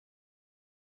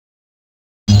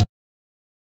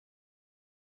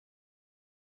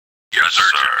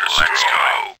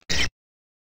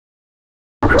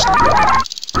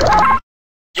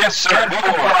Yes, sir. We'll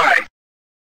comply.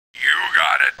 You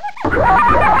got it.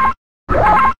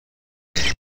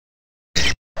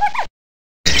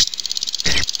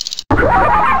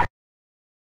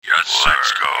 Yes, sir.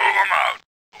 Let's go. Move them out.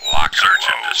 Lock, search,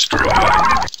 and destroy.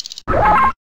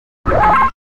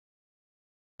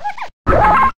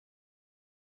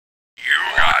 You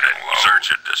got it.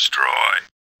 Search and destroy.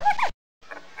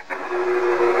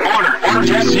 Order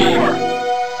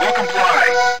 10-4. We'll comply.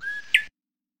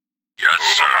 Yes,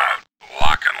 sir.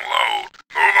 Lock and load.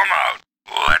 Move them out.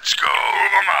 Let's go.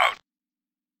 Move them out.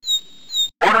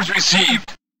 Orders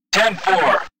received.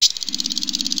 10-4.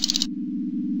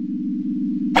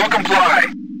 We'll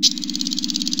comply.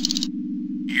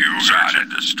 You search and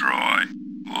destroy.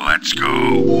 Let's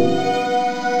go.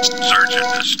 Search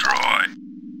and destroy.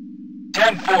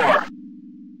 10-4.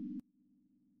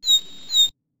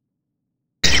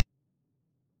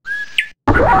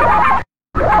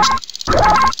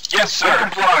 Yes, sir. We'll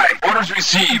comply. Orders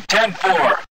received.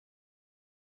 10-4.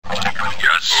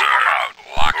 Yes, sir. Out.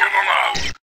 Lock them out.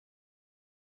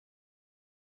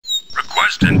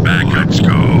 Requesting back. Let's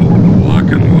go.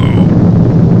 Lock and load.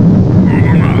 Move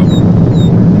them out.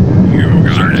 You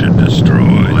search and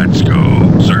destroy. Let's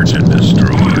go. Search and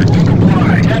destroy. We'll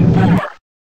comply. 10-4.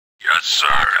 Yes, sir.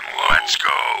 Lock and load. Let's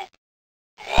go.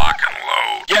 Lock and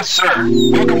load. Yes, sir.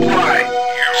 We'll comply.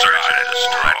 You search and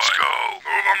destroy. Let's go.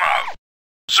 Move them out.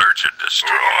 Search and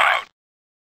destroy. Out.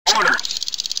 Orders.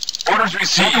 Orders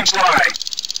received. We'll comply.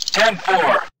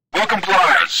 10-4. We'll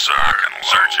comply. Yes, sir.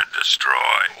 Search and destroy.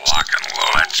 Lock and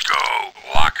load. Let's go.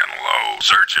 Lock and load.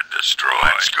 Search and destroy.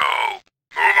 Let's go.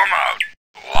 Move them out.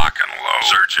 Lock and load.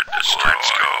 Search and destroy.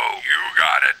 Let's go. You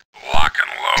got it. Lock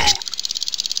and load.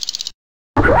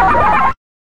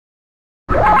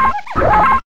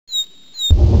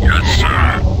 Yes, sir.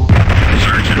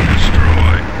 Search and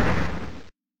destroy.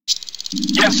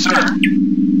 Yes, sir.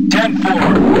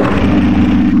 10-4.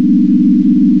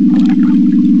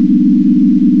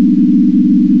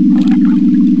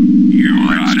 You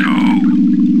let's go.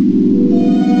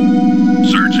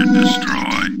 Search and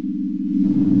destroy.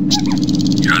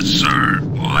 Yes, sir.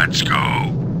 Let's go.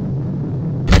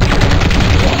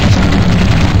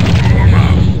 Move them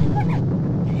out.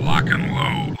 Lock and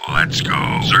load. Let's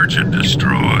go. Search and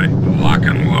destroy. Lock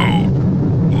and load.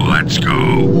 Let's go.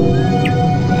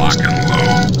 Lock and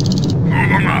load. Move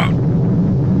them out.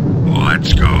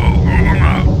 Let's go. Move them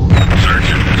out. Search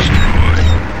and destroy.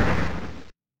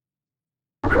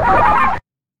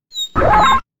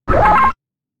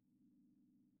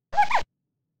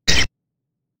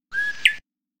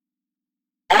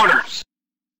 Orders.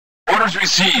 Orders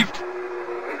received.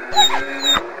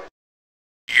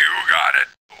 You got it.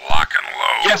 Lock and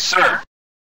load. Yes, sir.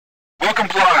 We'll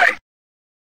comply.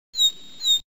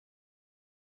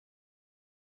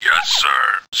 Yes,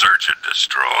 sir. Search and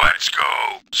destroy. Let's go.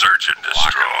 Search and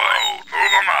destroy.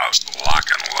 Move them out. Lock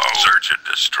and load. Search and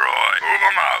destroy. Move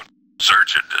them out.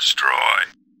 Search and destroy.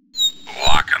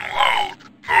 Lock and load.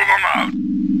 Move them out.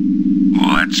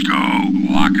 Let's go.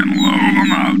 Lock and load. Move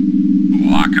them out.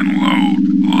 Lock and load.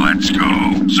 Let's go.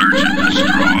 Search and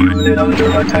destroy. Unit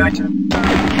under attack.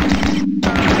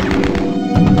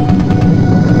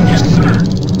 Yes, sir.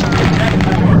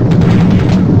 10-4.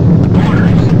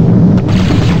 Orders.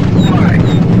 Comply.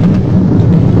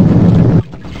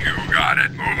 You got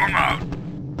it. Move them out.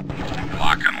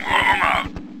 Lock and move them out.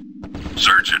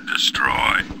 Search and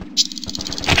destroy.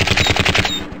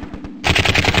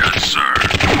 Yes, sir.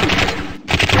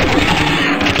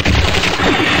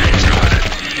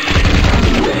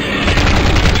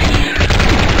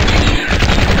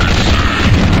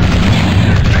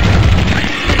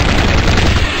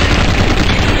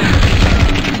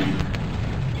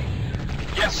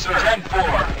 Yes, sir.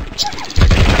 10-4.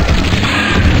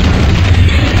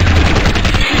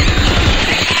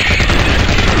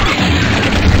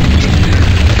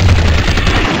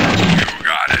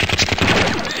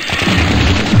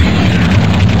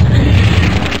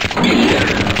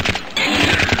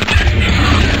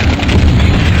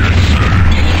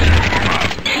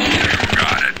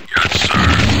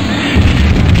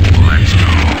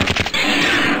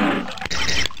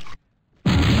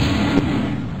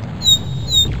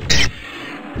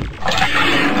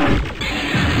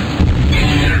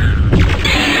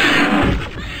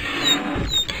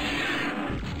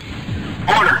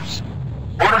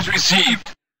 Orders received.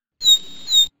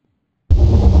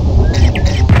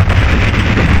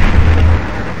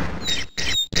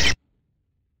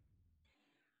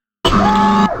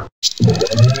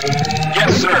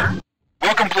 Yes, sir.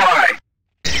 We'll comply.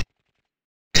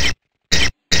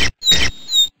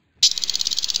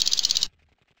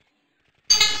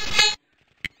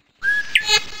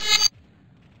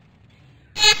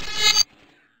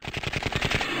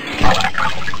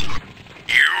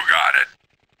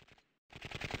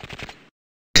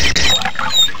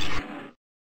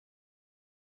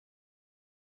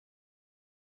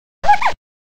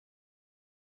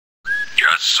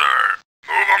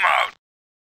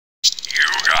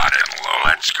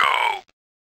 Let's go.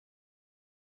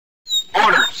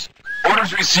 Orders.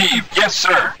 Orders received. Yes,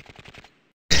 sir.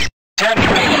 10-4.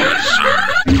 Yes, sir.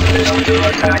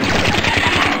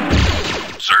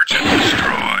 Search and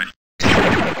destroy.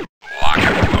 Lock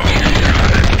and load. Got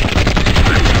it.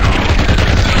 Let's go.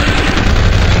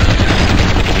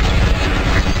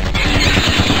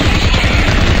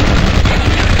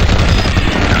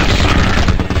 Yes, sir.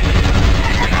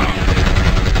 Move 'em out.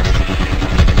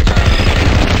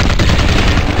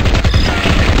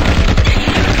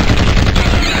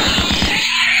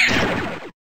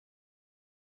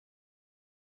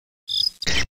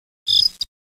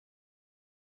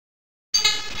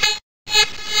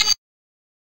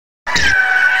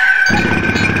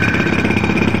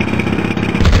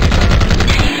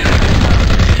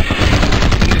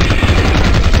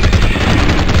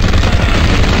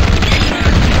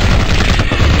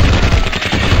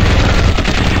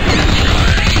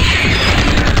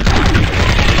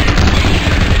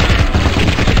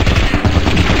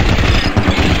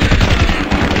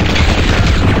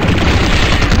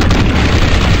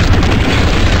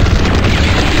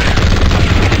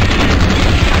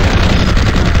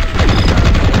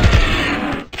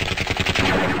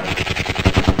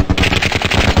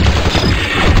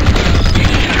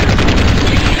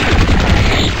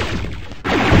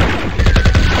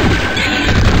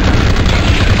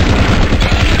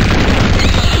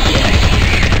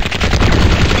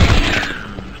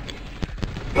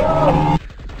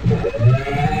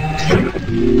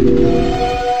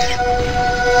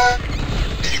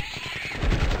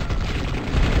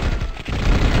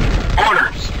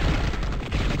 Orders.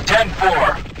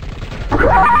 10-4.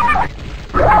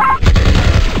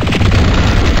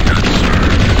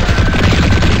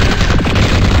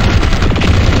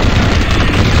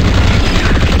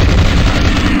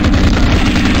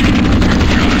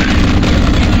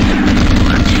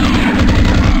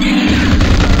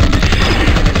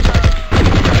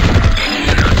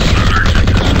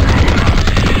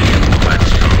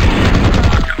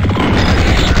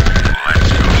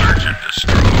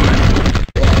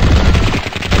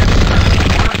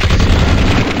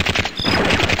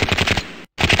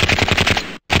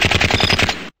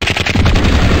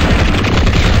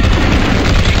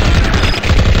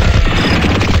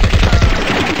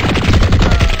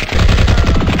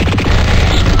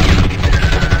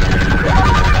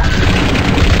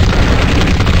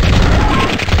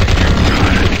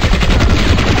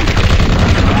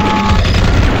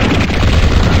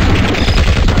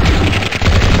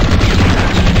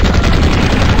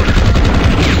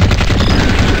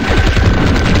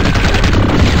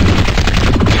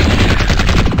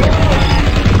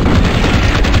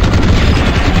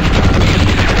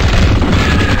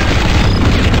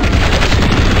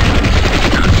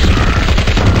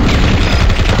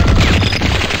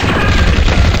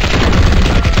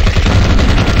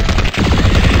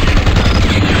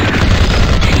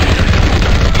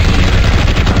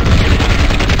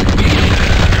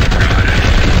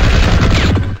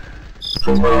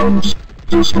 Commands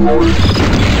destroyed.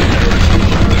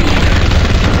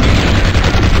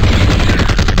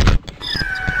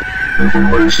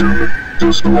 Information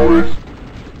destroyed.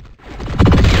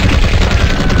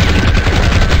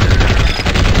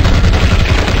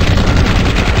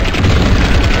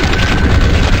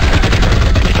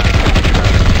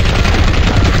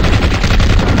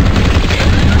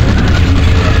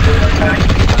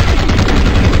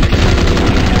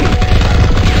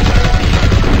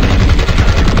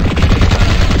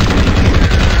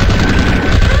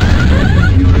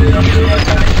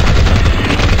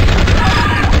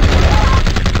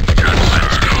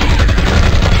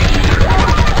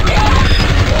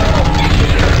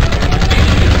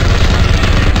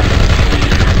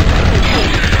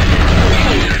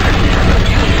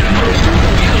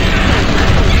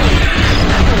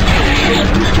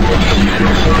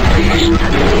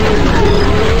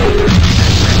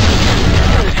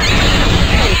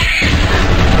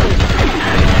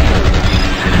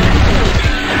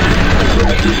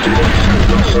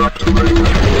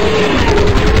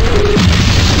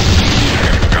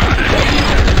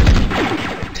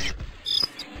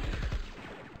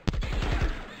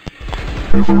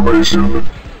 Information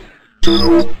to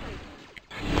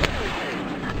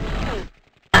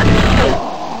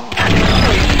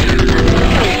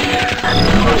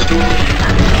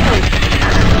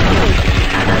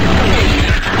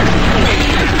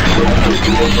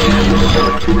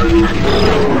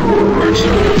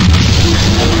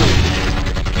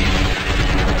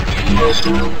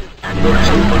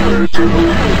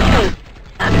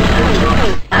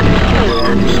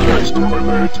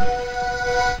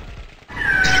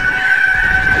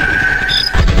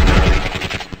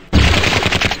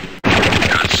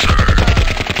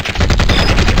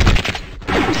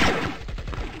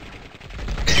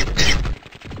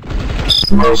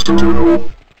Master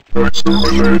 2.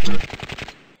 Exterminate.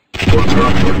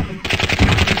 Attack.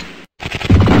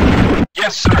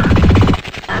 Yes, sir.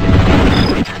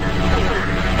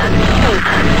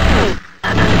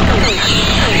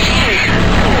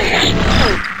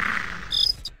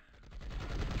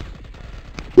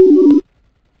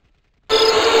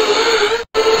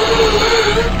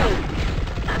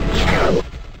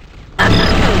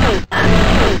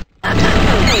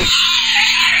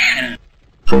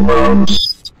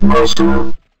 Commands.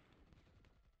 Master.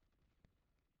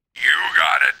 You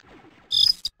got it.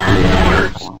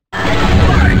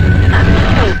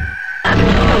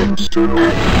 Commands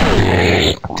 2.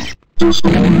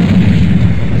 Destroy.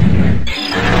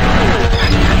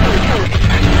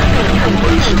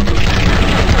 Information.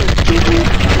 2.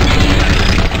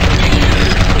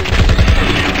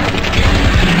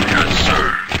 Yes, sir.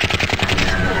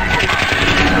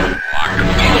 Lock and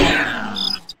load.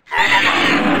 Move 'em out.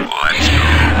 Let's go.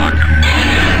 Lock and load.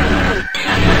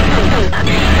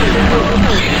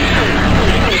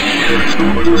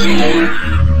 Destroy.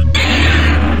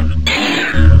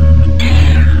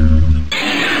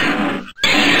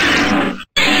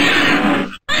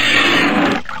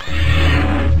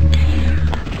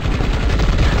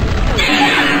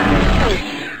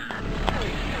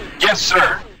 Yes,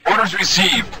 sir. Orders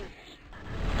received.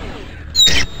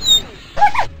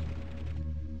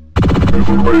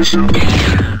 Information.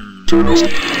 2. You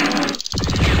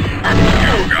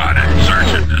got it.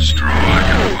 Search and destroy. Lock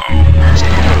and load.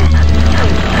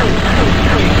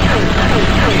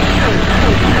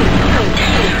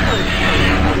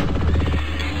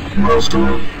 Master.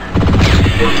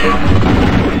 Attack.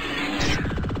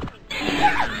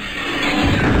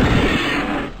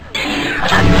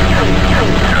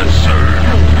 Yes, sir.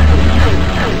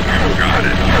 You got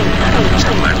it.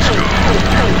 Let's go.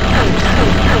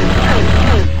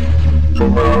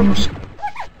 Commands.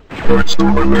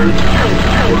 Exterminate.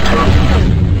 Attack.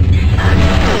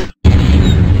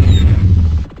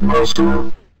 Master.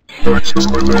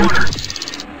 Exterminate.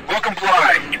 Will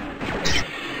comply.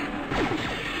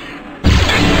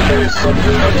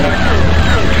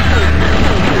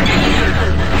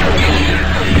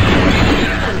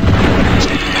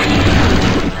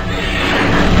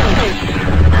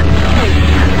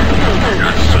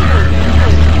 Yes, sir.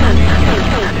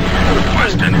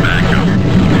 Requesting backup.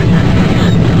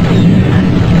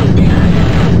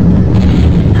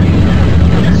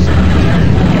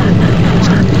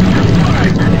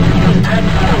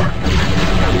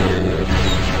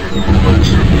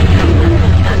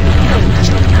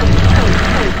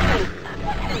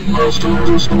 Master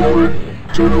destroy.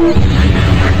 2.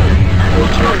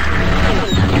 Attack.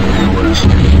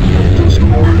 Information.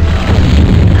 Destroy.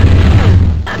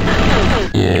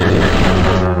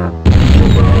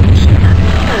 Commands.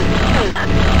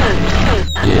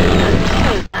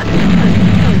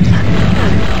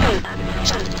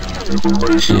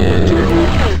 Information. 2.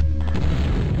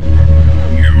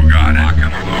 You got it. Lock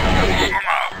and load. Move 'em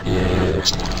out.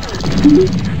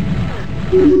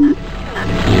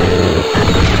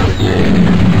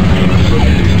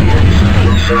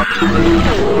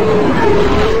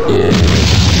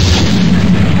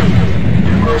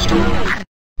 Master.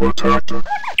 Attacked.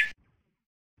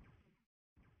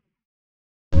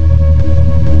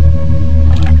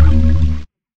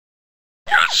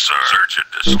 Yes, sir. Search and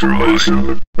destroy. Information.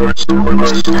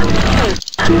 Extermination. 2.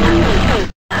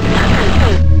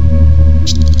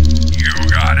 You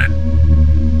got it.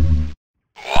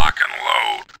 Lock and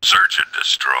load. Search and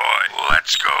destroy.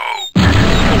 Let's go.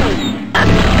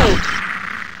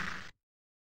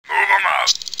 Move 'em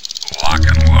out. Lock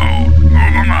and load.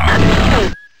 Move 'em out.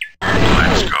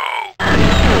 Let's go.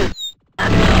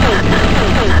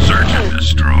 Search and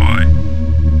destroy.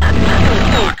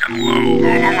 Lock and load.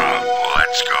 Move 'em out.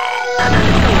 Let's go.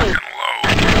 Lock and load.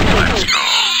 Let's go.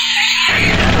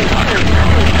 Lock and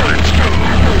load. Let's go.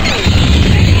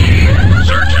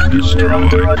 Search and destroy.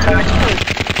 Under attack.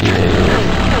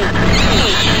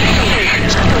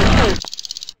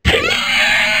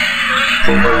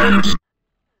 Commands.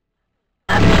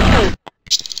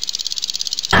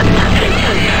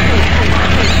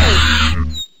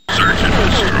 Search and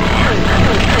destroy.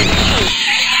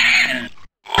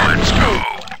 Let's go.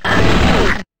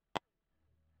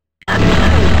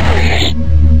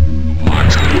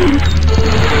 Lock and load.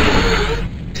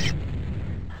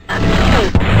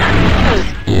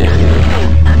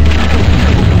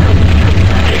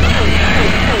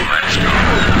 Let's go.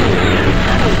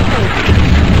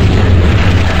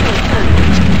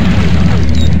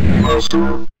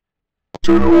 Master.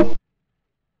 2.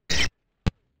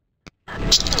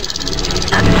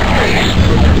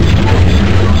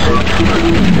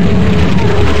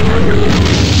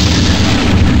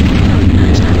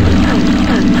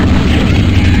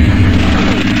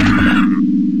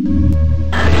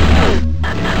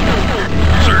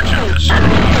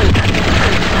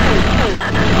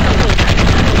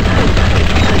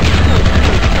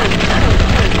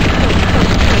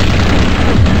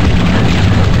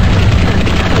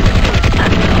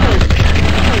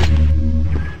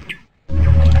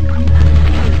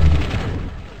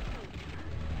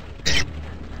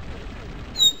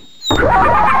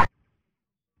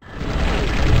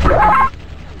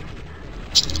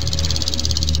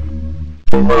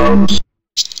 Commands.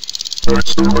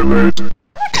 Exterminate.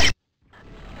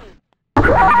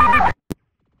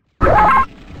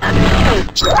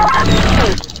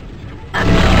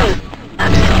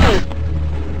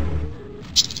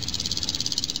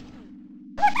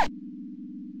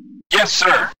 Yes,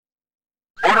 sir.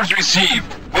 Orders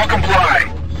received. Will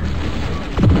comply.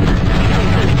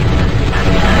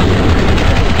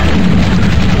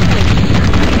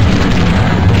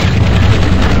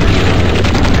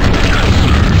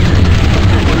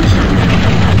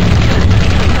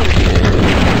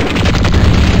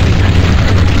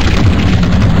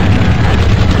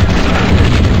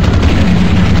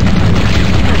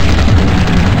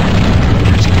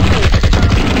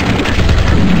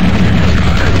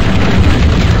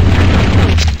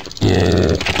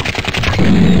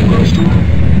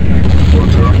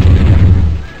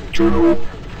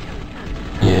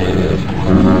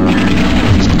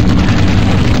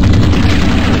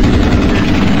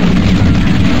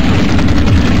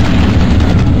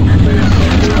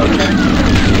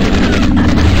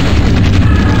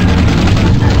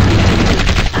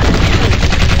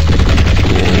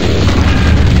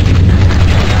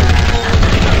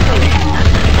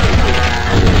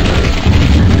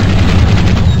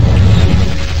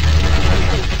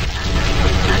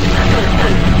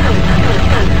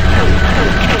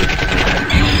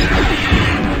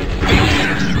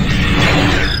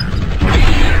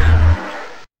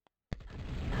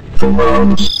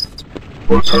 Commands.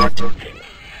 Attack. Order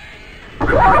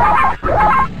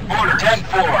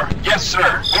 10-4. Yes,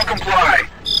 sir. Will comply.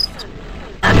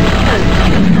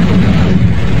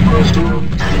 Master.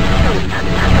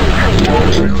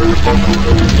 Launching a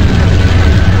bunker.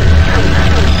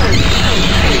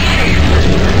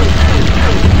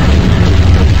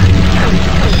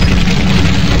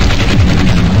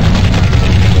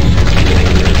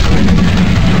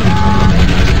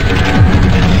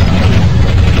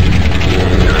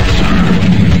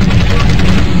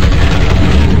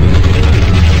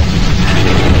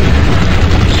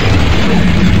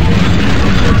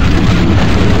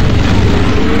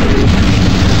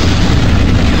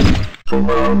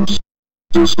 Commands.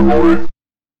 Destroy.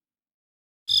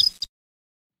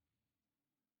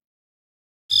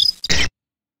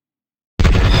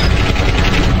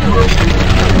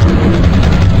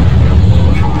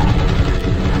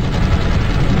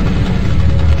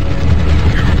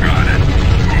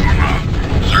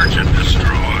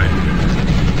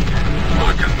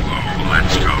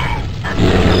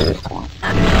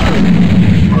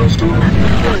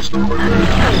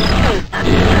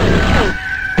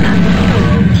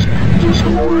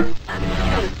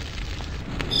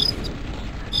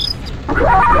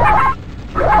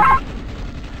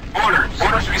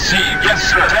 Orders received. Yes,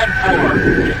 sir.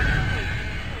 10-4.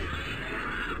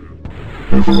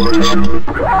 Information.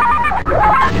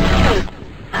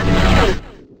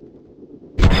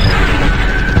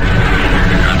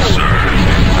 Yes, sir.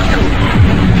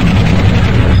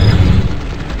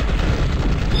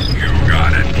 You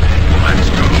got it. Let's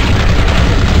go.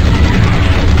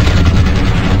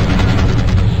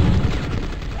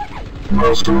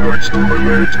 Master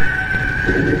exterminate.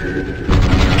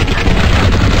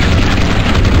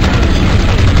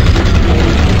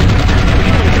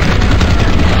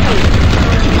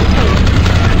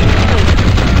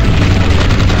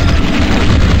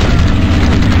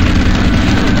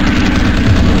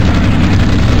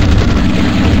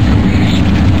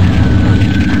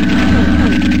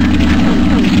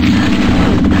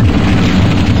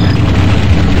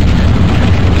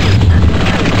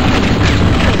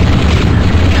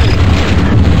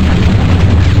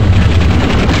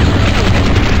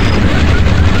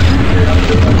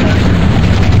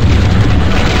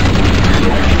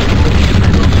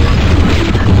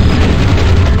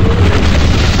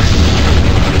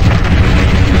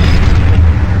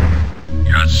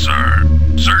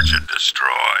 Search and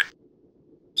destroy.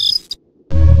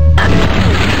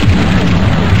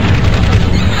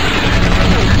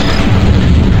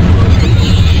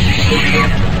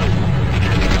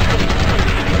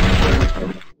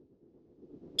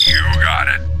 You got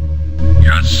it.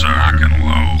 Yes, sir. I can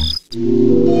load.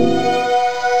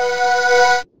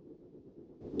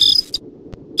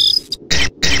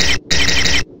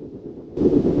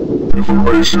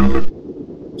 Information.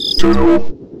 General.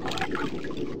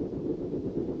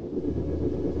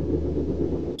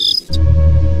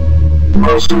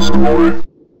 Master's glory.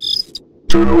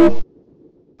 General.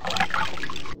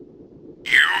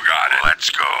 You got it. Let's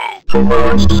go.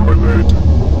 Commands terminate.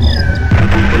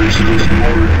 Information is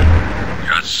glory.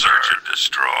 Yes, search and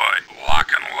destroy. Lock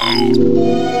and load.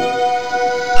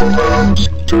 Commands.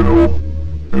 General.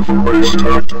 Information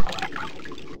actor.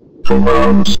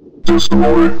 Commands,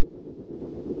 destroy.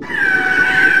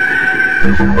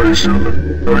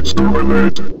 Information,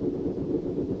 exterminate.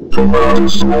 Command,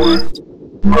 destroy.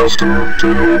 Master,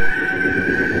 kill.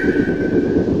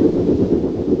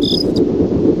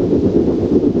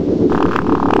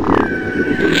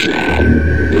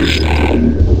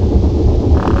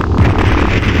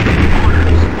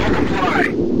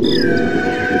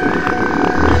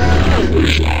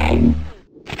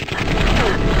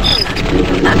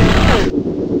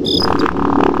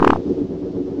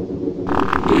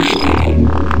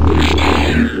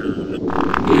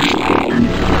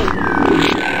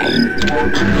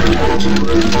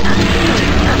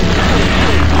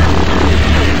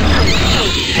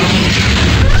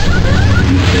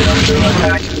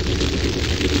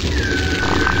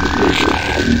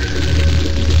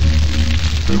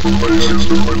 Information,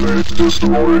 exterminate,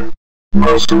 destroy.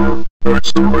 Master,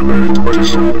 exterminate,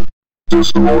 mission,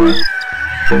 destroy.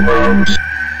 Commands.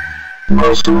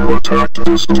 Master, attack,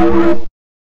 destroy.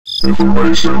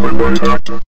 Information,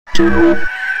 attack, kill.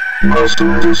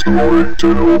 Master, destroy,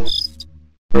 kill.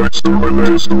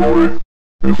 Exterminate, destroy.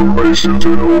 Information,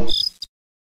 kill.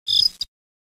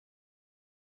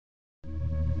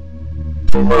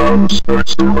 Commands,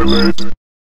 exterminate.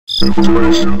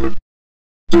 Information,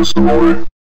 destroy.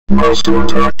 Master,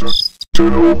 attack,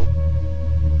 kill.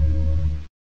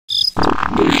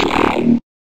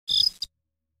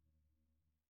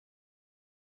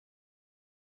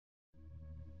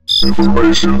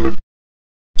 Information,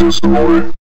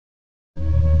 destroy.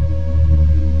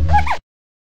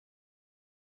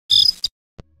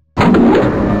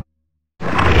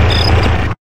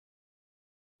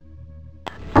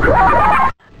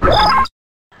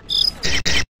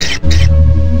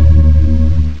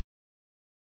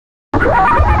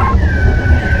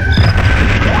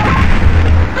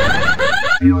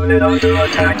 Unit under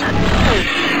attack.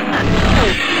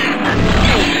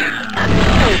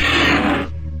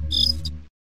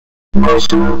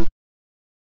 Master,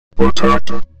 attack.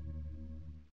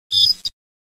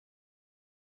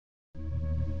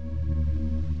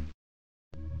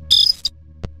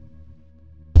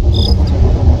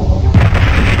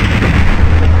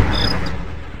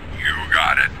 You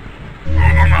got it.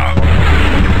 Move 'em out.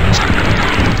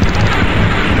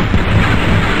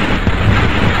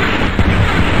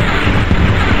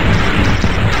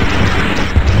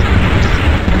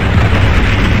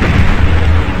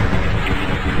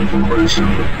 Information,